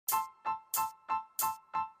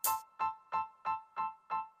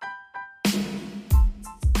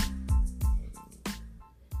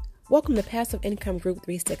Welcome to Passive Income Group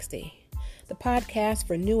 360, the podcast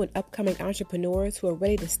for new and upcoming entrepreneurs who are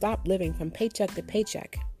ready to stop living from paycheck to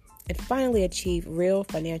paycheck and finally achieve real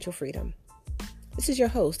financial freedom. This is your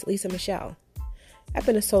host, Lisa Michelle. I've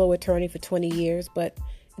been a solo attorney for 20 years, but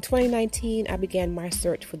in 2019, I began my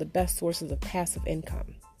search for the best sources of passive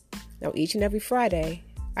income. Now, each and every Friday,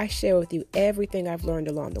 I share with you everything I've learned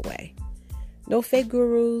along the way. No fake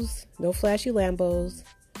gurus, no flashy Lambos,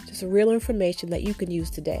 just real information that you can use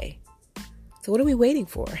today. So what are we waiting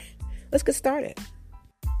for? Let's get started.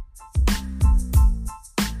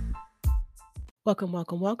 Welcome.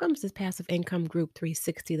 This is Passive Income Group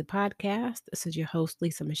 360, the podcast. This is your host,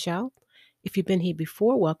 Lisa Michelle. If you've been here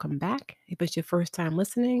before, welcome back. If it's your first time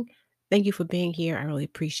listening, thank you for being here. I really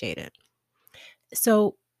appreciate it.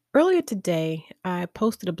 So earlier today, I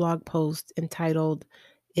posted a blog post entitled,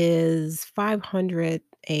 "Is 500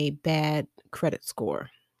 a bad credit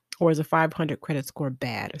score?" Or is a 500 credit score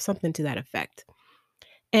bad? Or something to that effect.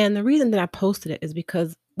 And the reason that I posted it is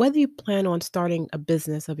because whether you plan on starting a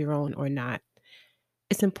business of your own or not,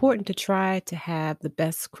 it's important to try to have the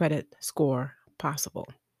best credit score possible.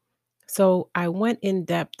 So I went in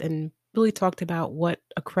depth and really talked about what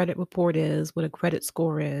a credit report is, what a credit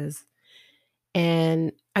score is.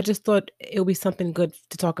 And I just thought it would be something good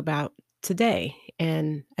to talk about today.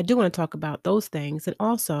 And I do want to talk about those things and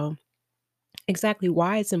also exactly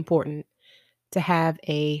why it's important to have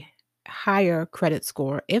a higher credit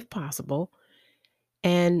score if possible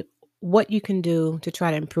and what you can do to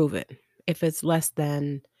try to improve it if it's less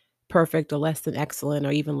than perfect or less than excellent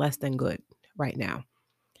or even less than good right now.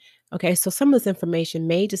 Okay, so some of this information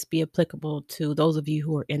may just be applicable to those of you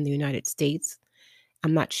who are in the United States.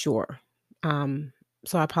 I'm not sure. So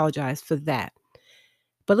I apologize for that.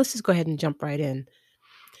 But let's just go ahead and jump right in.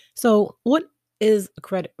 So, what is a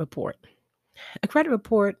credit report? A credit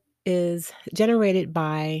report is generated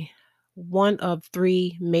by one of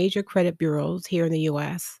three major credit bureaus here in the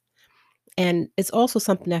US. And it's also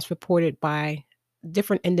something that's reported by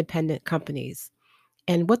different independent companies.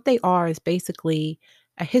 And what they are is basically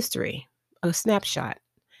a history, a snapshot.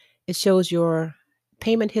 It shows your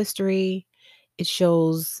payment history. It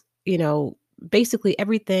shows, basically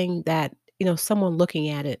everything that, someone looking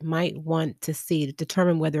at it might want to see to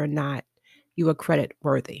determine whether or not you are credit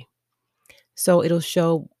worthy. So it'll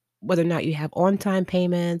show whether or not you have on-time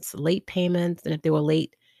payments, late payments, and if they were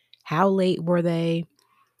late, how late were they?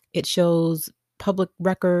 It shows public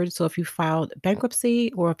records. So if you filed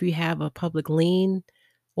bankruptcy or if you have a public lien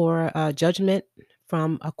or a judgment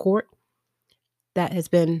from a court that has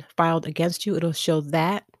been filed against you, it'll show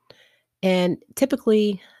that. And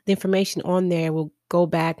typically the information on there will go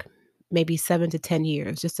back maybe 7 to 10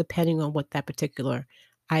 years, just depending on what that particular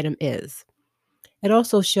item is. It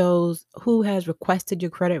also shows who has requested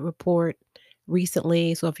your credit report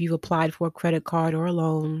recently. So if you've applied for a credit card or a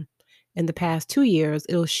loan in the past 2 years,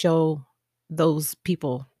 it'll show those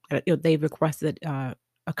people that they've requested a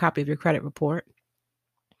copy of your credit report.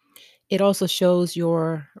 It also shows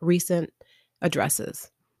your recent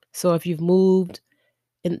addresses. So if you've moved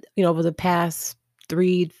in, over the past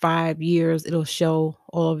 3 to 5 years, it'll show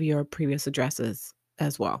all of your previous addresses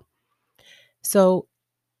as well. So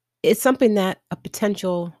it's something that a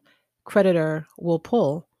potential creditor will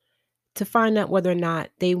pull to find out whether or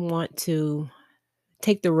not they want to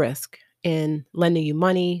take the risk in lending you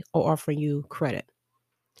money or offering you credit.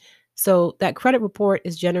 So that credit report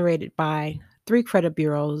is generated by three credit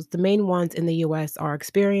bureaus. The main ones in the US are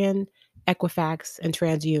Experian, Equifax, and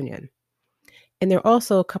TransUnion. And there are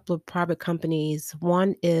also a couple of private companies.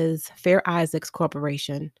 One is Fair Isaacs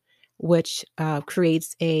Corporation, which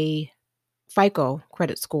creates a FICO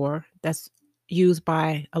credit score that's used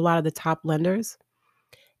by a lot of the top lenders.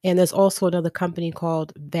 And there's also another company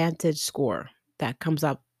called Vantage Score that comes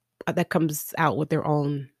out with their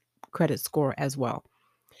own credit score as well.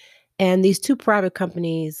 And these two private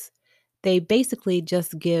companies, they basically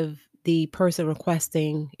just give the person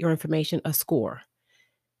requesting your information a score,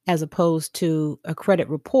 as opposed to a credit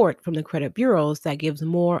report from the credit bureaus that gives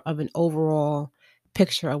more of an overall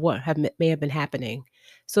picture of what may have been happening.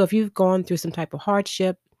 So if you've gone through some type of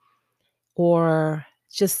hardship or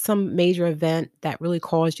just some major event that really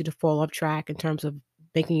caused you to fall off track in terms of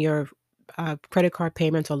making your credit card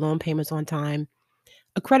payments or loan payments on time,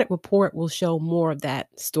 a credit report will show more of that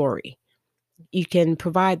story. You can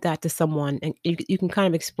provide that to someone and you can kind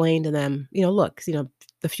of explain to them, look,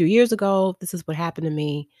 a few years ago, this is what happened to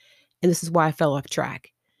me and this is why I fell off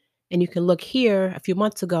track. And you can look here, a few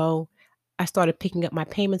months ago, I started picking up my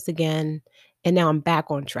payments again and now I'm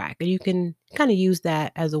back on track. And you can kind of use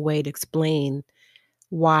that as a way to explain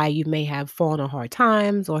why you may have fallen on hard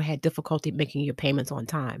times or had difficulty making your payments on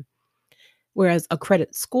time. Whereas a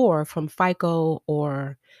credit score from FICO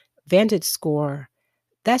or Vantage Score,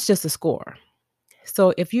 that's just a score.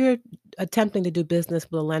 So if you're attempting to do business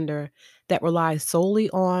with a lender that relies solely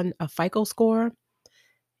on a FICO score,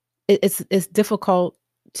 it's difficult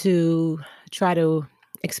to try to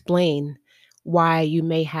explain why you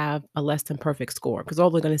may have a less than perfect score because all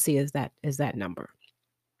they're going to see is that number.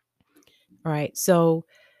 All right. So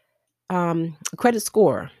a credit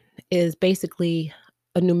score is basically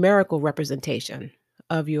a numerical representation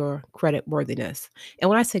of your credit worthiness. And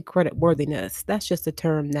when I say credit worthiness, that's just a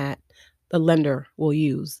term that the lender will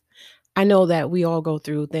use. I know that we all go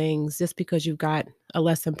through things. Just because you've got a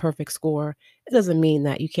less than perfect score, it doesn't mean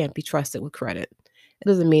that you can't be trusted with credit. It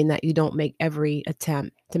doesn't mean that you don't make every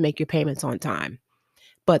attempt to make your payments on time.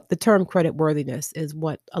 But the term credit worthiness is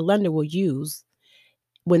what a lender will use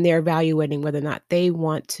when they're evaluating whether or not they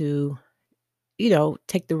want to,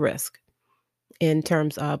 take the risk in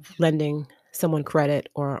terms of lending someone credit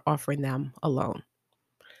or offering them a loan.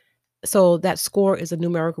 So that score is a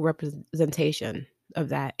numerical representation of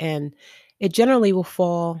that. And it generally will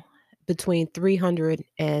fall between 300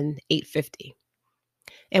 and 850.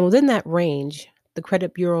 And within that range, the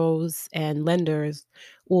credit bureaus and lenders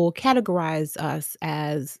will categorize us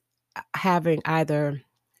as having either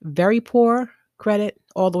very poor credit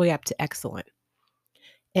all the way up to excellent.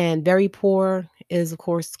 And very poor is, of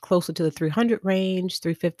course, closer to the 300 range,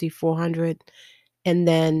 350, 400. And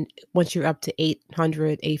then once you're up to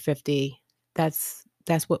 800, 850, that's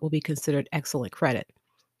what will be considered excellent credit.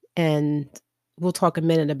 And we'll talk a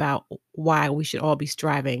minute about why we should all be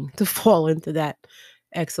striving to fall into that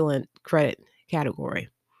excellent credit category.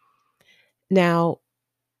 Now,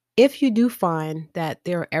 if you do find that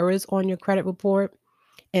there are errors on your credit report,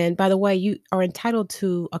 and by the way, you are entitled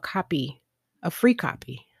to a free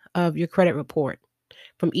copy of your credit report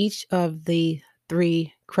from each of the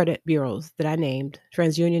 3 credit bureaus that I named,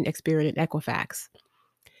 TransUnion, Experian, and Equifax.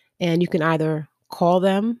 And you can either call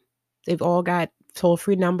them. They've all got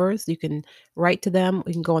toll-free numbers. You can write to them.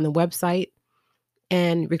 You can go on the website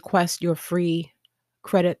and request your free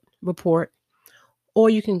credit report, or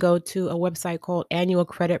you can go to a website called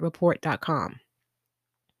annualcreditreport.com.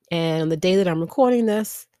 And on the day that I'm recording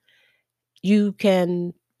this, you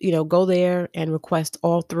can, go there and request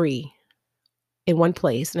all 3 in one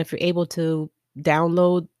place. And if you're able to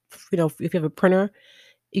download, if you have a printer,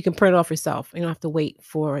 you can print it off yourself. You don't have to wait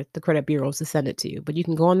for the credit bureaus to send it to you. But you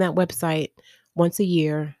can go on that website once a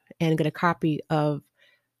year and get a copy of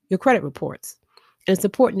your credit reports. And it's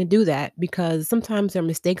important to do that because sometimes there are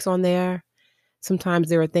mistakes on there. Sometimes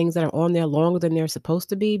there are things that are on there longer than they're supposed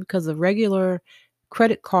to be because a regular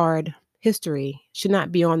credit card history should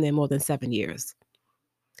not be on there more than 7 years.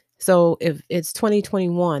 So if it's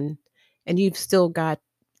 2021 and you've still got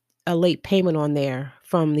a late payment on there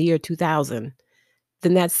from the year 2000,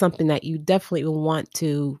 then that's something that you definitely will want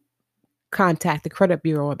to contact the credit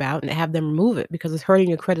bureau about and have them remove it because it's hurting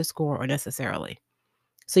your credit score unnecessarily.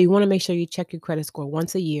 So you want to make sure you check your credit score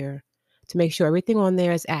once a year to make sure everything on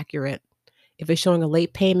there is accurate. If it's showing a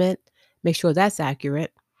late payment, make sure that's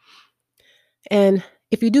accurate. And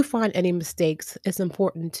if you do find any mistakes, it's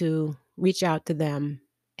important to reach out to them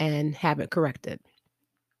and have it corrected.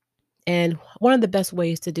 And one of the best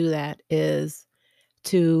ways to do that is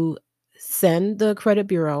to send the credit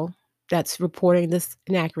bureau that's reporting this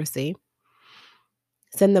inaccuracy,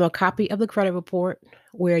 send them a copy of the credit report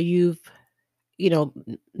where you've,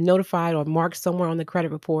 notified or marked somewhere on the credit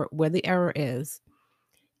report where the error is,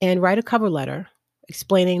 and write a cover letter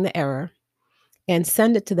explaining the error and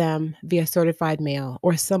send it to them via certified mail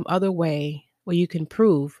or some other way where you can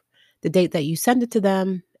prove the date that you send it to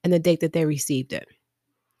them and the date that they received it.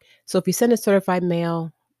 So if you send a certified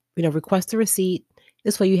mail, request a receipt.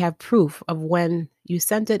 This way you have proof of when you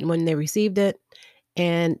sent it and when they received it.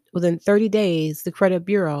 And within 30 days, the credit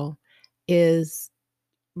bureau is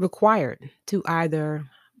required to either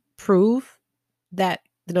prove that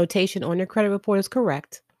the notation on your credit report is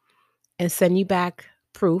correct and send you back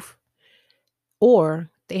proof, or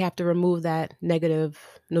they have to remove that negative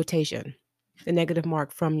notation, the negative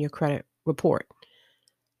mark from your credit report.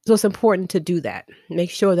 So it's important to do that. Make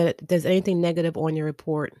sure that if there's anything negative on your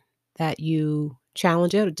report that you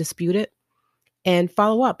challenge it or dispute it and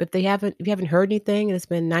follow up. If you haven't heard anything and it's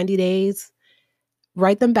been 90 days,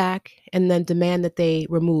 write them back and then demand that they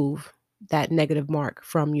remove that negative mark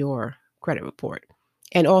from your credit report.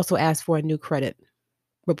 And also ask for a new credit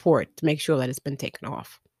report to make sure that it's been taken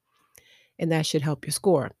off. And that should help your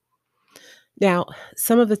score. Now,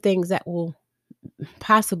 some of the things that will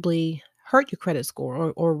possibly hurt your credit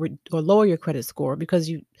score or lower your credit score because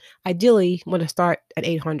you ideally want to start at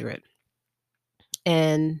 800.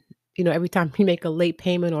 And, every time you make a late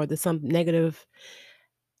payment or there's some negative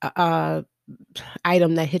uh,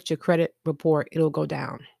 item that hits your credit report, it'll go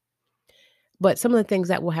down. But some of the things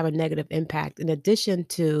that will have a negative impact, in addition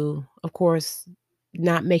to, of course,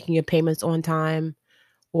 not making your payments on time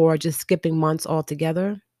or just skipping months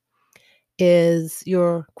altogether, is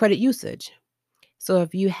your credit usage. So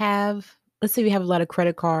if you have, let's say you have a lot of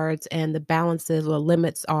credit cards and the balances or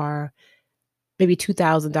limits are maybe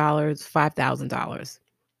 $2,000, $5,000,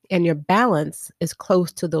 and your balance is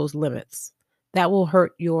close to those limits, that will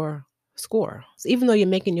hurt your score. So even though you're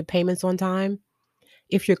making your payments on time,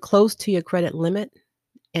 if you're close to your credit limit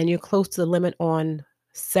and you're close to the limit on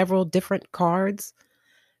several different cards,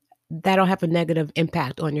 that'll have a negative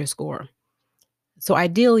impact on your score. So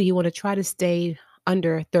ideally, you want to try to stay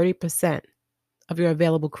under 30% of your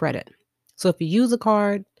available credit. So if you use a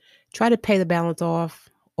card, try to pay the balance off,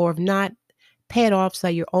 or if not, pay it off so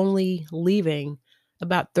you're only leaving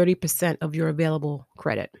about 30% of your available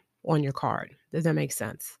credit on your card. Does that make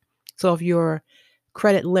sense? So if your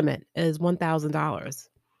credit limit is $1,000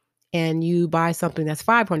 and you buy something that's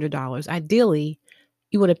 $500, ideally,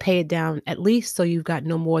 you want to pay it down at least so you've got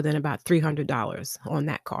no more than about $300 on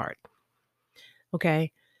that card.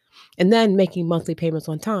 Okay. And then making monthly payments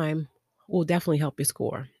on time will definitely help your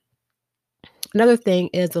score. Another thing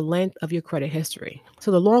is the length of your credit history. So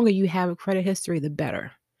the longer you have a credit history, the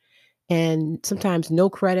better. And sometimes no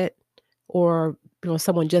credit or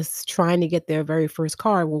someone just trying to get their very first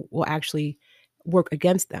car will actually work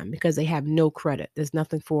against them because they have no credit. There's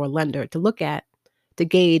nothing for a lender to look at to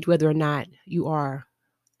gauge whether or not you are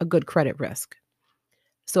a good credit risk.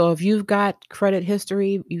 So if you've got credit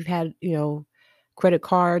history, you've had, credit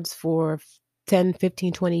cards for 10,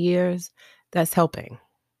 15, 20 years, that's helping.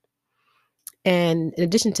 And in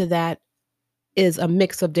addition to that is a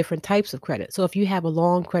mix of different types of credit. So if you have a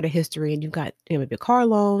long credit history and you've got, maybe a car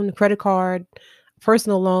loan, a credit card,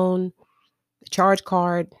 personal loan, a charge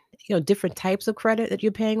card, different types of credit that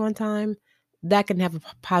you're paying on time, that can have a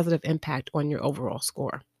positive impact on your overall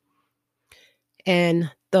score.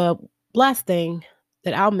 And the last thing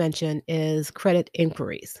that I'll mention is credit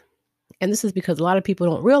inquiries. And this is because a lot of people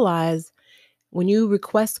don't realize when you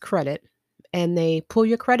request credit and they pull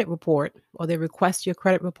your credit report or they request your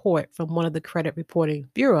credit report from one of the credit reporting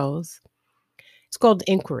bureaus, it's called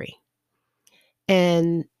inquiry.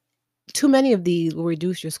 And too many of these will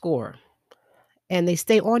reduce your score and they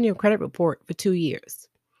stay on your credit report for 2 years.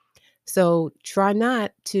 So try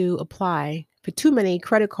not to apply for too many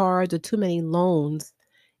credit cards or too many loans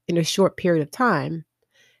in a short period of time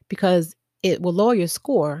because it will lower your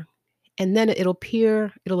score and then it'll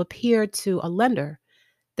appear to a lender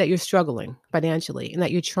that you're struggling financially and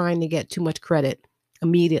that you're trying to get too much credit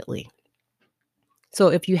immediately. So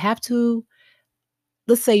if you have to,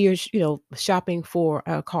 let's say you're, shopping for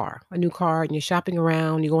a new car, and you're shopping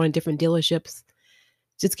around, you're going to different dealerships,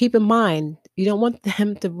 just keep in mind, you don't want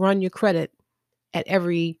them to run your credit at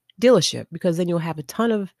every dealership because then you'll have a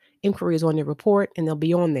ton of inquiries on your report and they'll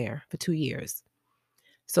be on there for 2 years.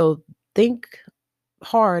 So think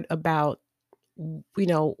hard about,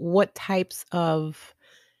 what types of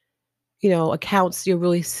accounts you're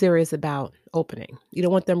really serious about opening. You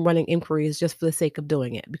don't want them running inquiries just for the sake of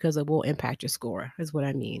doing it because it will impact your score, is what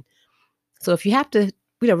I mean. So if you have to,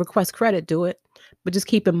 request credit, do it, but just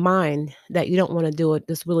keep in mind that you don't want to do it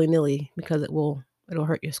just willy-nilly because it'll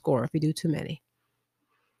hurt your score if you do too many.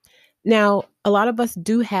 Now, a lot of us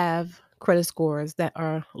do have credit scores that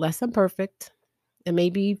are less than perfect and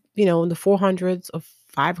maybe, in the 400s or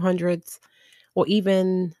 500s or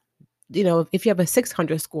even if you have a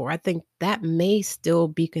 600 score, I think that may still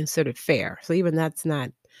be considered fair. So even that's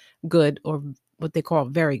not good or what they call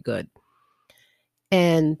very good.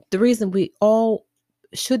 And the reason we all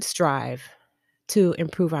should strive to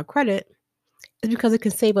improve our credit is because it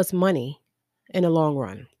can save us money in the long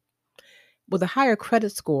run. With a higher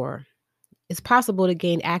credit score, it's possible to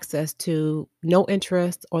gain access to no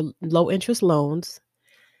interest or low interest loans.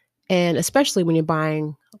 And especially when you're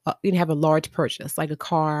buying, you have a large purchase like a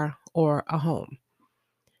car or a home.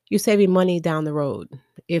 You're saving money down the road.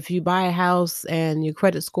 If you buy a house and your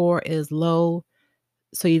credit score is low,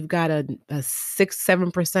 so you've got a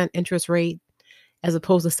 6-7% interest rate, as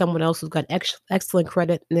opposed to someone else who's got excellent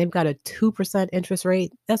credit and they've got a 2% interest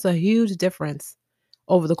rate, that's a huge difference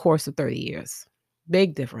over the course of 30 years.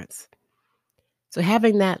 Big difference. So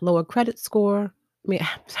having that lower credit score,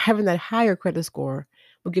 having that higher credit score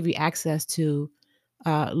will give you access to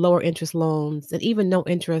lower interest loans and even no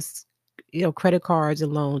interest, credit cards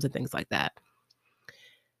and loans and things like that.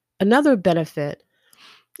 Another benefit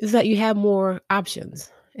is that you have more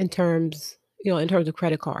options in terms of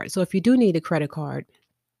credit cards. So if you do need a credit card,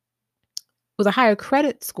 With a higher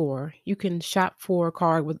credit score, you can shop for a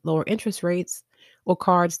card with lower interest rates or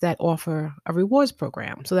cards that offer a rewards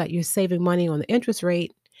program so that you're saving money on the interest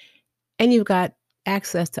rate and you've got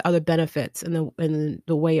access to other benefits in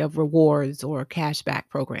the way of rewards or cashback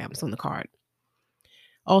programs on the card.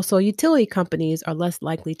 Also, utility companies are less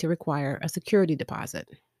likely to require a security deposit.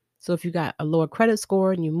 So if you've got a lower credit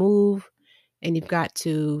score and you move and you've got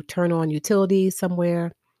to turn on utilities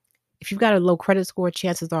somewhere, if you've got a low credit score,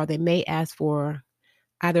 chances are they may ask for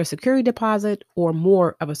either a security deposit or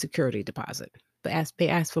more of a security deposit. They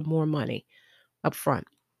ask for more money up front.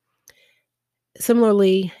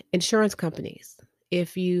 Similarly, insurance companies,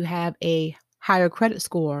 if you have a higher credit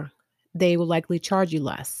score, they will likely charge you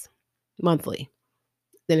less monthly.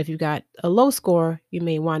 Then if you've got a low score, you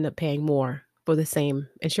may wind up paying more for the same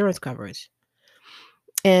insurance coverage.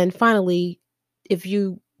 And finally, if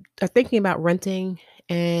you are thinking about renting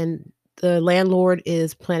and the landlord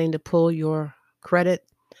is planning to pull your credit,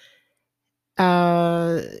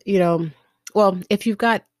 uh, you know, well, if you've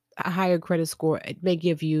got a higher credit score, it may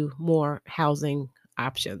give you more housing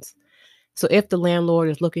options. So if the landlord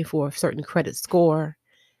is looking for a certain credit score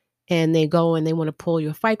and they go and they want to pull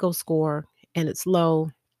your FICO score and it's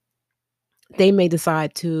low, they may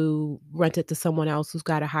decide to rent it to someone else who's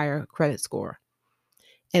got a higher credit score.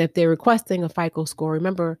 And if they're requesting a FICO score,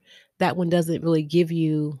 remember that one doesn't really give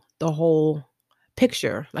you the whole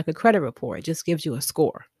picture like a credit report. It just gives you a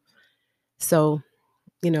score. So,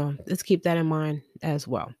 let's keep that in mind as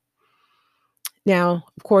well. Now,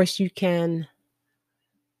 of course, you can,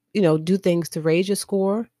 do things to raise your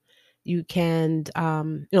score. You can,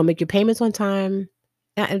 make your payments on time.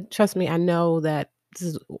 And trust me, I know that this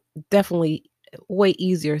is definitely way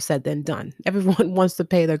easier said than done. Everyone wants to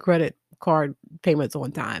pay their credit card payments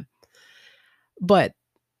on time. But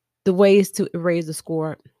the ways to raise the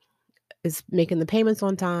score is making the payments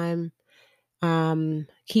on time,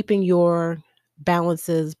 keeping your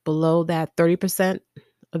balances below that 30%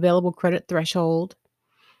 available credit threshold,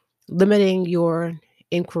 limiting your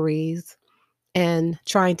inquiries, and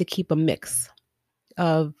trying to keep a mix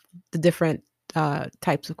of the different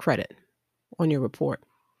types of credit on your report.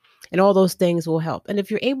 And all those things will help. And if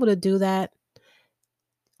you're able to do that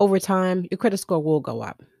over time, your credit score will go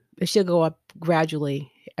up. It should go up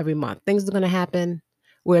gradually every month. Things are going to happen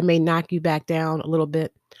where it may knock you back down a little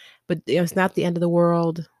bit, but it's not the end of the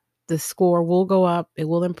world. The score will go up. It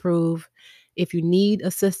will improve. If you need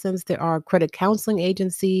assistance, there are credit counseling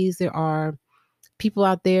agencies. There are people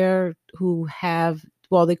out there who have,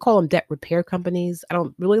 well, they call them debt repair companies. I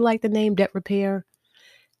don't really like the name debt repair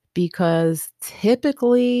because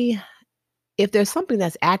typically, if there's something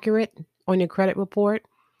that's accurate on your credit report,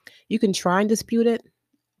 you can try and dispute it.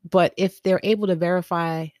 But if they're able to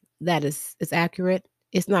verify that it's accurate,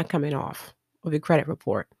 it's not coming off of your credit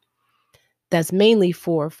report. That's mainly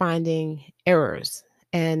for finding errors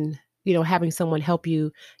and, having someone help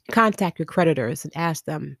you contact your creditors and ask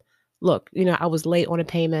them, look, I was late on a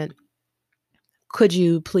payment. Could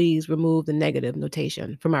you please remove the negative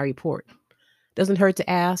notation from my report? Doesn't hurt to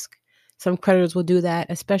ask. Some creditors will do that,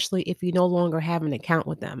 especially if you no longer have an account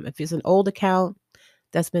with them. If it's an old account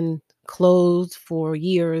that's been closed for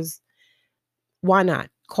years, why not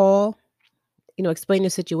call, explain the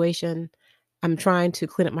situation. I'm trying to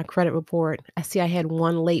clean up my credit report. I see I had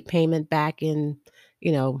one late payment back in,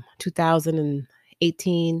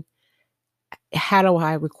 2018. How do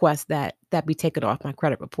I request that be taken off my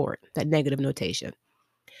credit report, that negative notation?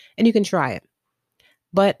 And you can try it.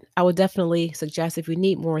 But I would definitely suggest if you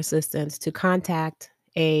need more assistance to contact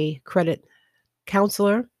a credit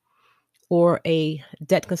counselor or a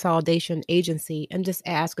debt consolidation agency and just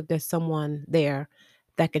ask if there's someone there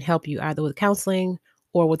that can help you either with counseling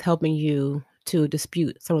or with helping you to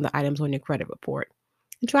dispute some of the items on your credit report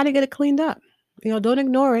and try to get it cleaned up. Don't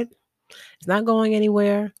ignore it. It's not going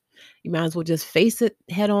anywhere. You might as well just face it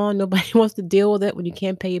head on. Nobody wants to deal with it when you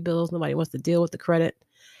can't pay your bills. Nobody wants to deal with the credit.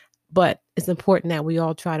 But it's important that we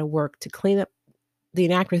all try to work to clean up the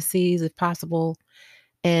inaccuracies if possible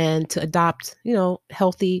and to adopt,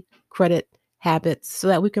 healthy credit habits so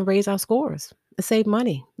that we can raise our scores and save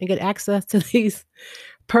money and get access to these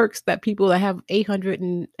perks that people that have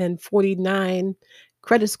 849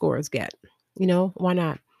 credit scores get. Why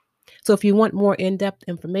not? So if you want more in-depth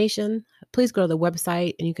information, please go to the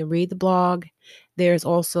website and you can read the blog. There's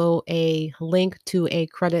also a link to a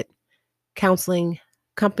credit counseling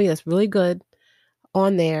company that's really good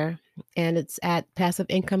on there. And it's at Passive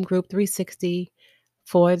Income Group 360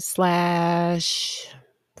 forward slash,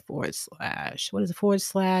 what is it, forward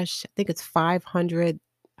slash? I think it's 500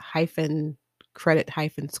 hyphen credit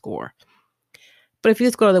hyphen score. But if you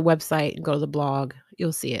just go to the website and go to the blog,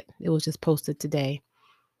 you'll see it. It was just posted today.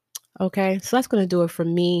 Okay, so that's going to do it for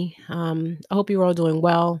me. I hope you're all doing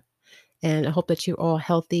well, and I hope that you're all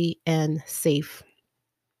healthy and safe.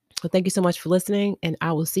 So thank you so much for listening, and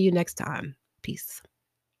I will see you next time. Peace.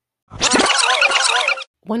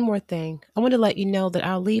 One more thing. I want to let you know that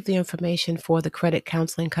I'll leave the information for the credit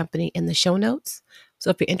counseling company in the show notes.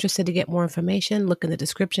 So if you're interested to get more information, look in the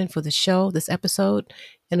description for the show, this episode,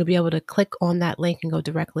 and you'll be able to click on that link and go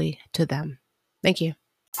directly to them. Thank you.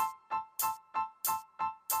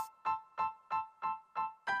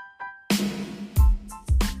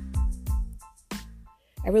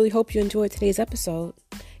 I really hope you enjoyed today's episode.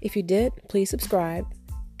 If you did, please subscribe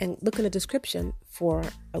and look in the description for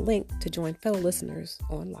a link to join fellow listeners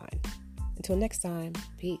online. Until next time,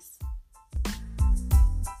 peace.